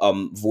really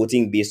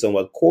voting based on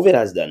what COVID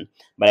has done.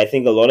 But I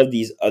think a lot of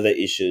these other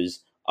issues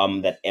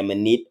that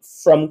emanate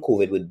from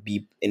COVID would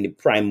be in the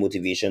prime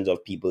motivations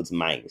of people's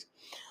minds.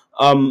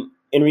 In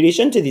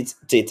relation to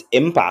its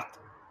impact,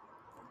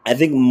 I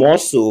think more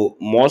so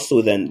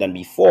than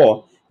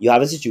before, you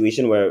have a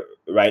situation where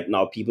right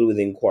now people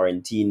within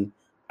quarantine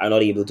are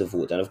not able to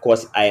vote, and of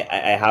course,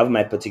 I have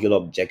my particular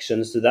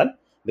objections to that,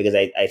 because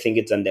I think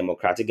it's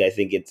undemocratic. I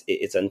think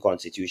it's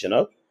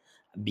unconstitutional.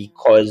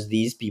 because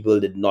these people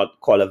did not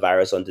call a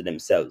virus onto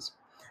themselves,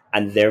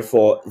 and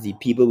therefore the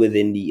people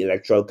within the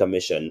electoral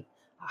commission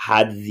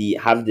have the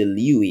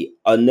leeway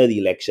under the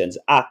elections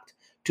act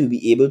to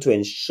be able to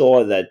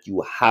ensure that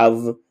you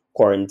have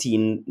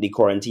quarantine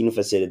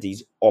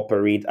facilities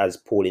operate as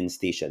polling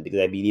stations, because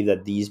I believe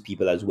that these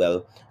people as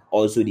well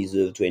also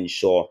deserve to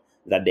ensure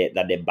that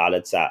their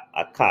ballots are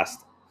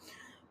cast.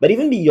 But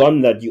even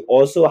beyond that, you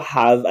also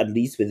have, at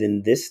least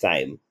within this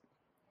time,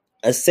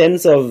 a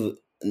sense of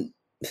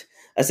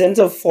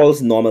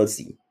false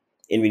normalcy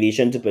in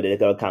relation to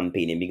political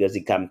campaigning, because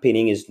the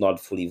campaigning is not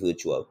fully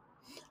virtual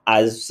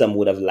as some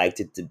would have liked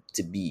it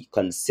to be,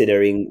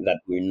 considering that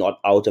we're not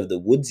out of the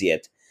woods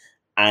yet,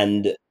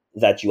 and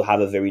that you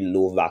have a very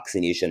low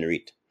vaccination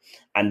rate.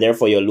 And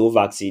therefore, your low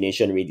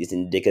vaccination rate is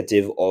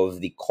indicative of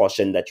the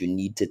caution that you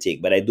need to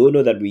take. But I don't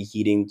know that we're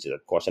heeding to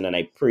that caution, and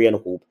I pray and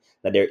hope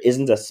that there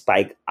isn't a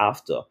spike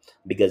after,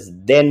 because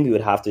then we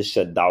would have to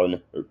shut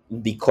down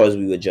because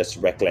we were just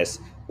reckless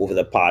over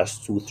the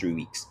past 2 3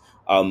 weeks.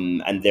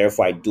 And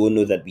therefore, I don't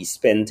know that we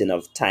spent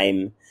enough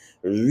time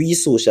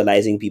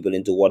re-socializing people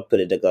into what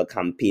political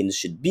campaigns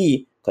should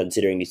be,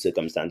 considering the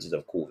circumstances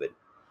of COVID.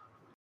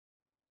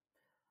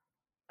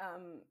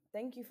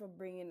 Thank you for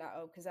bringing that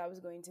up, because that was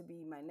going to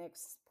be my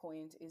next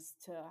point, is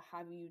to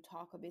have you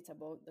talk a bit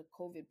about the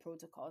COVID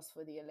protocols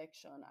for the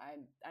election.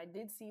 I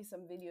did see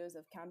some videos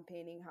of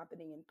campaigning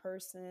happening in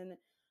person,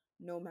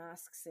 no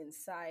masks in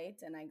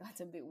sight, and I got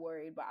a bit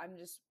worried, but I'm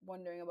just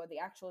wondering about the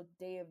actual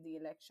day of the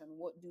election.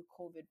 What do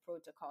COVID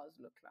protocols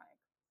look like?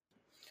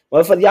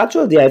 Well, for the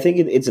actual day, I think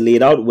it's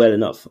laid out well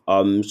enough.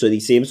 So the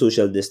same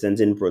social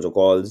distancing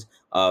protocols,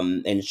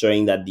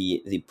 ensuring that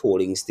the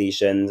polling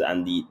stations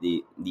and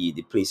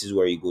the places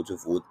where you go to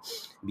vote,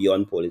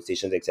 beyond polling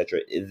stations, etc.,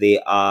 they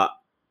are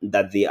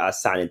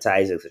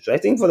sanitized, etc. I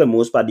think for the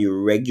most part, the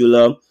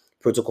regular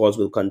protocols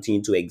will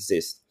continue to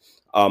exist.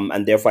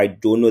 And therefore, I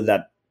don't know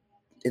that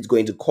it's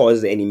going to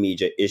cause any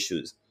major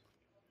issues.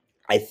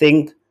 I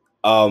think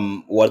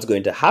what's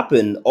going to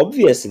happen,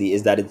 obviously,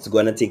 is that it's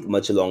going to take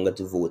much longer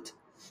to vote,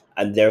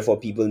 and therefore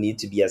people need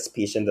to be as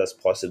patient as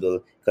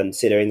possible,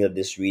 considering that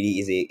this really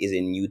is a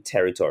new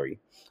territory,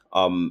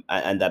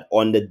 and that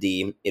on the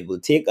day it will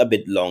take a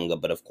bit longer,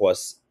 but of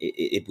course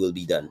it will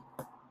be done.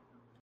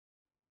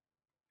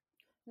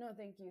 No,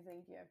 thank you,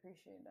 thank you. I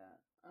appreciate that.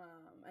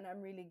 And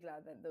I'm really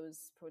glad that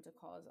those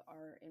protocols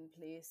are in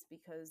place,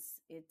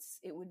 because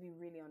it would be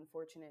really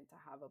unfortunate to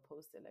have a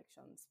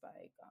post-election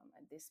spike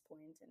at this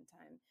point in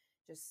time,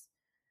 just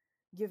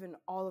given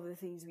all of the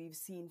things we've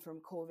seen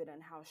from COVID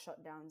and how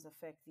shutdowns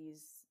affect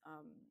these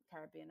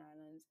Caribbean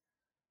islands.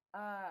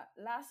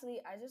 Lastly,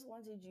 I just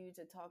wanted you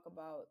to talk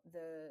about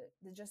the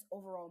just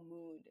overall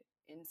mood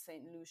in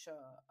Saint Lucia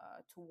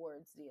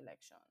towards the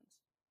elections.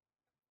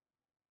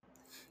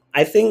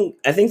 I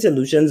think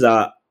solutions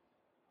are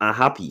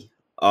happy,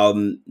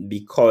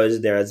 because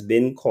there has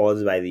been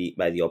calls by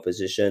the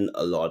opposition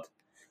a lot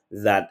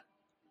that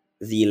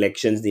the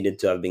elections needed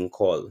to have been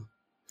called.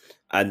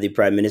 And the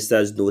prime minister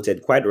has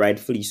noted, quite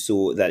rightfully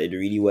so, that it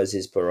really was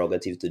his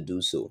prerogative to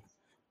do so.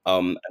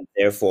 And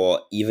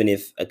therefore, even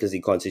if, because the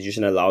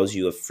constitution allows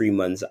you a 3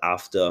 months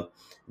after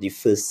the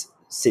first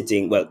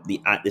sitting, well,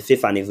 the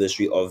fifth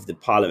anniversary of the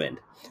parliament,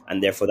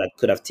 and therefore that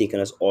could have taken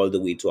us all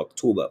the way to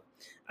October.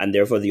 And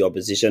therefore, the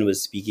opposition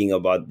was speaking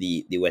about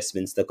the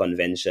Westminster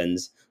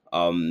conventions,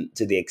 to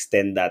the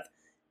extent that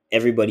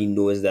everybody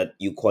knows that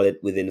you call it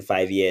within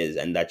 5 years,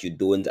 and that you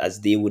don't,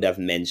 as they would have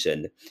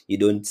mentioned, you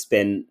don't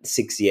spend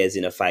 6 years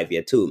in a 5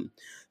 year term.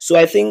 So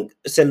I think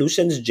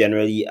solutions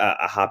generally are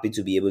happy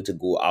to be able to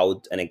go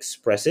out and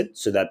express it,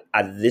 so that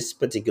at this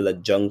particular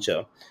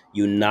juncture,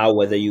 you now,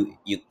 whether you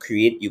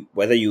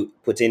whether you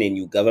put in a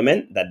new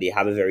government, that they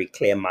have a very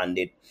clear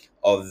mandate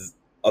of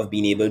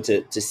being able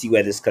to see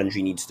where this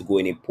country needs to go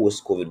in a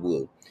post-COVID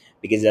world,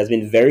 because it has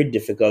been very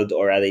difficult,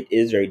 or rather, it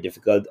is very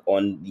difficult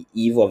on the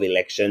eve of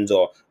elections,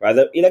 or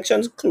rather,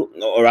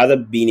 or rather,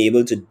 being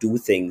able to do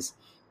things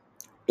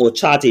or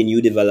chart a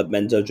new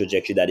developmental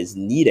trajectory that is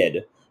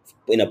needed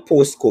in a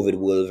post-COVID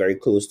world, very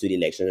close to the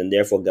elections, and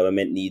therefore,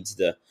 government needs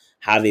to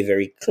have a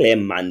very clear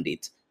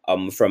mandate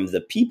from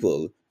the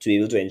people to be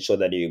able to ensure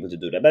that they're able to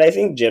do that. But I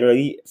think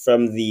generally,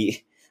 from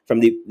the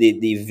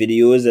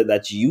videos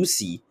that you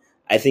see,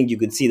 I think you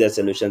could see that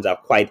solutions are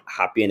quite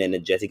happy and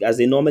energetic, as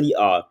they normally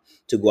are,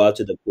 to go out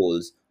to the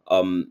polls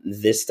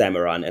this time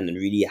around and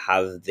really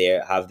have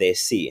their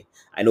say.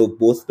 I know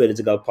both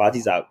political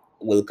parties are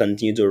will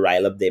continue to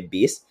rile up their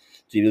base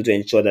to be able to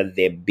ensure that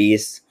their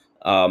base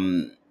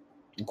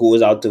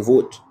goes out to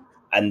vote,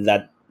 and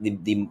that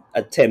the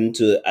attempt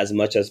to, as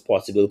much as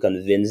possible,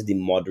 convince the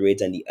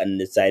moderate and the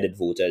undecided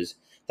voters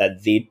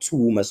that they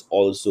too must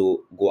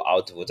also go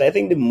out to vote. I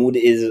think the mood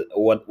is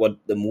what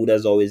the mood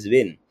has always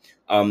been.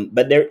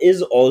 But there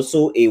is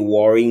also a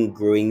worrying,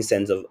 growing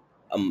sense of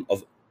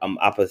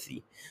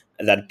apathy,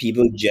 that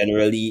people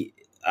generally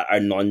are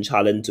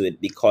nonchalant to it,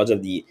 because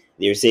of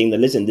they're saying that,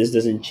 listen, this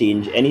doesn't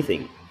change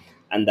anything,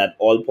 and that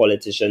all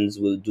politicians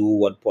will do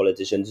what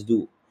politicians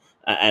do.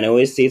 And I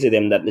always say to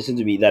them that, listen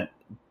to me, that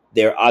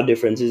there are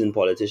differences in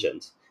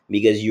politicians,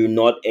 because you're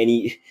not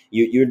any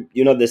you're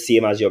not the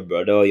same as your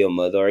brother or your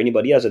mother or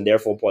anybody else, and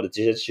therefore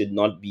politicians should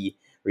not be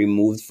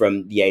removed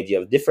from the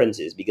idea of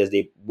differences, because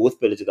they both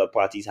political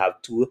parties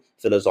have two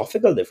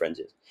philosophical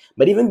differences.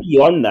 But even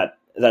beyond that,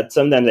 that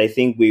sometimes I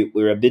think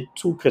we're a bit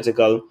too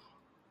critical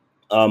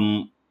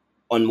um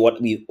on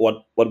what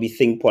we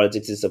think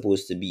politics is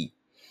supposed to be,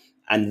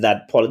 and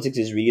that politics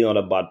is really not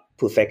about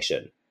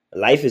perfection.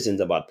 Life isn't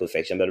about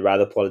perfection, but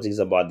rather politics is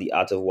about the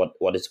art of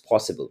what is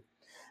possible.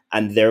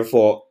 And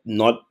therefore,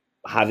 not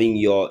having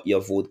your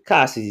vote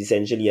cast is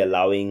essentially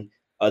allowing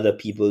other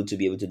people to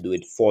be able to do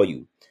it for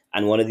you.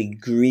 And one of the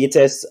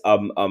greatest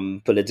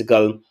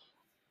political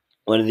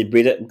one of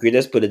the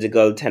greatest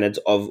political tenets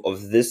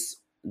of this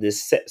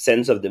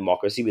sense of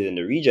democracy within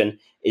the region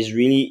is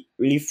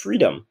really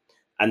freedom.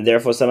 And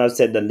therefore, some have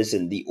said that,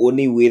 listen, the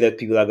only way that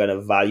people are going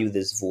to value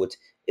this vote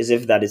is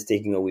if that is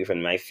taken away from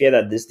them. I fear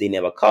that this day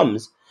never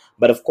comes,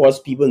 but of course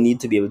people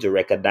need to be able to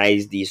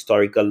recognize the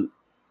historical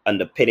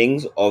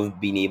underpinnings of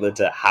being able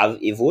to have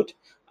a vote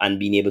and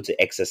being able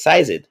to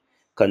exercise it,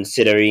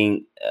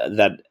 considering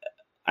that.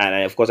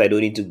 And of course, I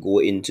don't need to go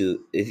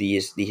into the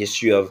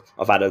history of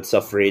adult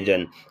suffrage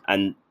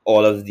and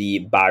all of the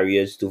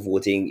barriers to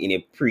voting in a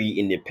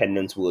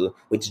pre-independence world,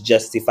 which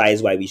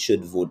justifies why we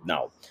should vote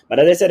now. But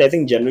as I said, I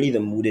think generally the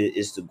mood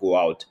is to go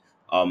out,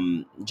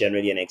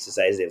 generally, and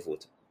exercise their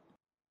vote.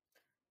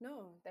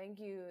 No, thank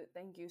you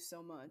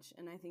so much.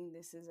 And I think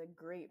this is a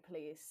great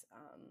place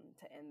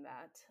to end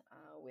that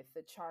with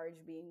the charge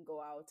being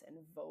go out and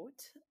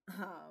vote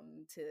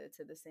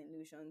to the St.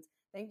 Lucians.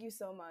 Thank you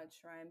so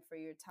much, Ryan, for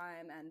your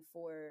time and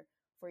for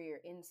your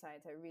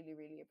insight. I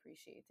really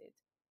appreciate it.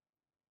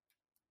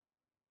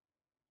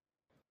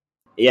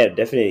 Yeah,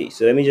 definitely.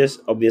 So let me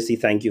just obviously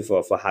thank you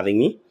for having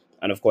me,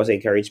 and of course, I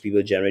encourage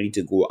people generally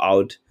to go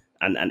out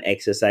and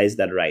exercise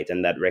that right,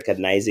 and that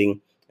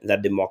recognizing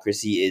that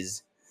democracy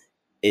is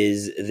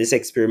this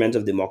experiment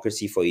of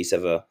democracy, for use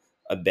of a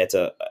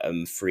better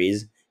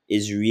phrase,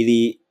 is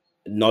really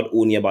not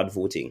only about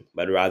voting,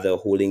 but rather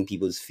holding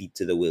people's feet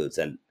to the wheels,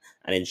 and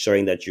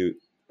ensuring that you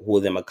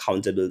hold them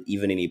accountable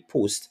even in a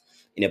post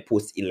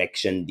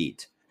election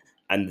date.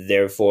 And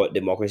therefore,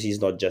 democracy is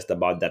not just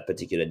about that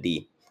particular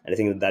day. And I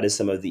think that that is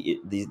some of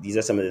these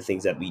are some of the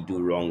things that we do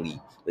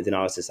wrongly within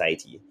our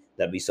society,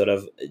 that we sort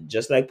of,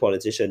 just like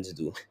politicians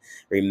do,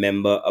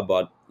 remember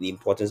about the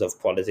importance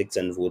of politics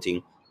and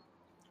voting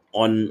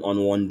on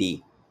one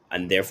day.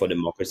 And therefore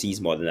democracy is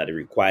more than that. It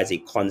requires a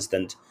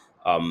constant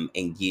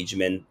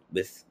engagement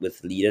with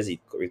leaders.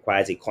 It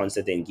requires a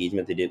constant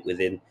engagement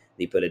within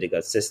the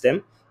political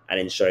system, and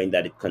ensuring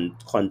that it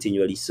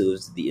continually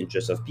serves the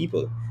interests of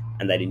people,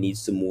 and that it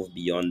needs to move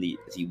beyond the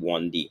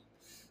one day.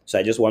 So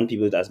I just want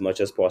people to, as much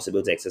as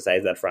possible, to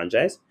exercise that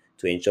franchise,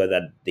 to ensure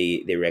that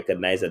they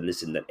recognize that,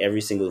 listen, that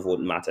every single vote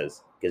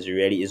matters, because it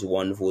really is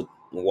one vote,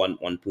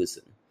 one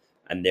person,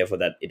 and therefore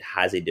that it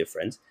has a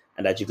difference,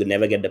 and that you could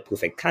never get the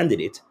perfect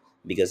candidate,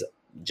 because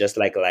just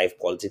like life,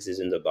 politics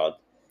isn't about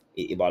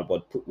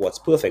what's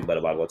perfect, but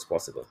about what's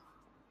possible.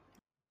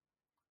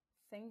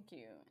 Thank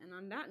you. And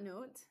on that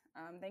note,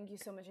 thank you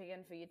so much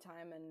again for your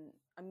time and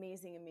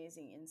amazing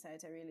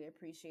insights. I really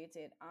appreciate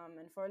it.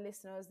 And for our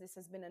listeners, this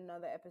has been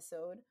another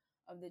episode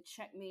of the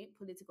Checkmate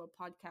Political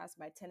Podcast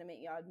by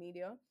Tenement Yard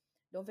Media.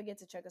 Don't forget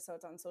to check us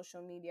out on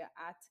social media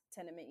at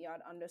Tenement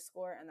Yard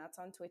 _, and that's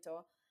on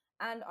Twitter,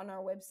 and on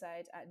our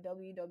website at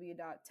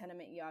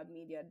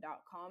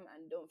www.tenementyardmedia.com.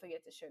 And don't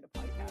forget to share the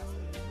podcast.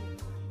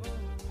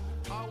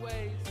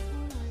 Always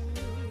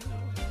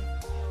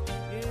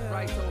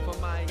right over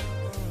my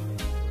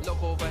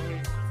look over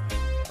here.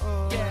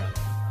 Yeah.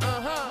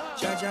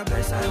 Jaja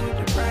bless I with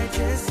the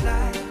brightest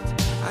light,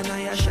 and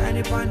I shine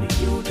upon the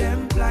you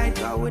them blind.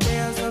 God with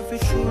their stuff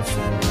is truth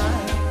and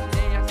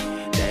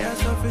right. Their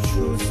stuff is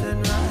truth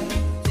and right.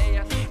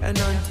 And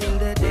until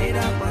the day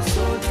that my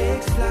soul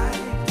takes flight,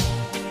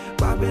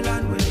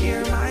 Babylon will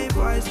hear my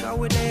voice. God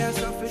with their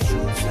stuff is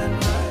truth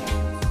and right.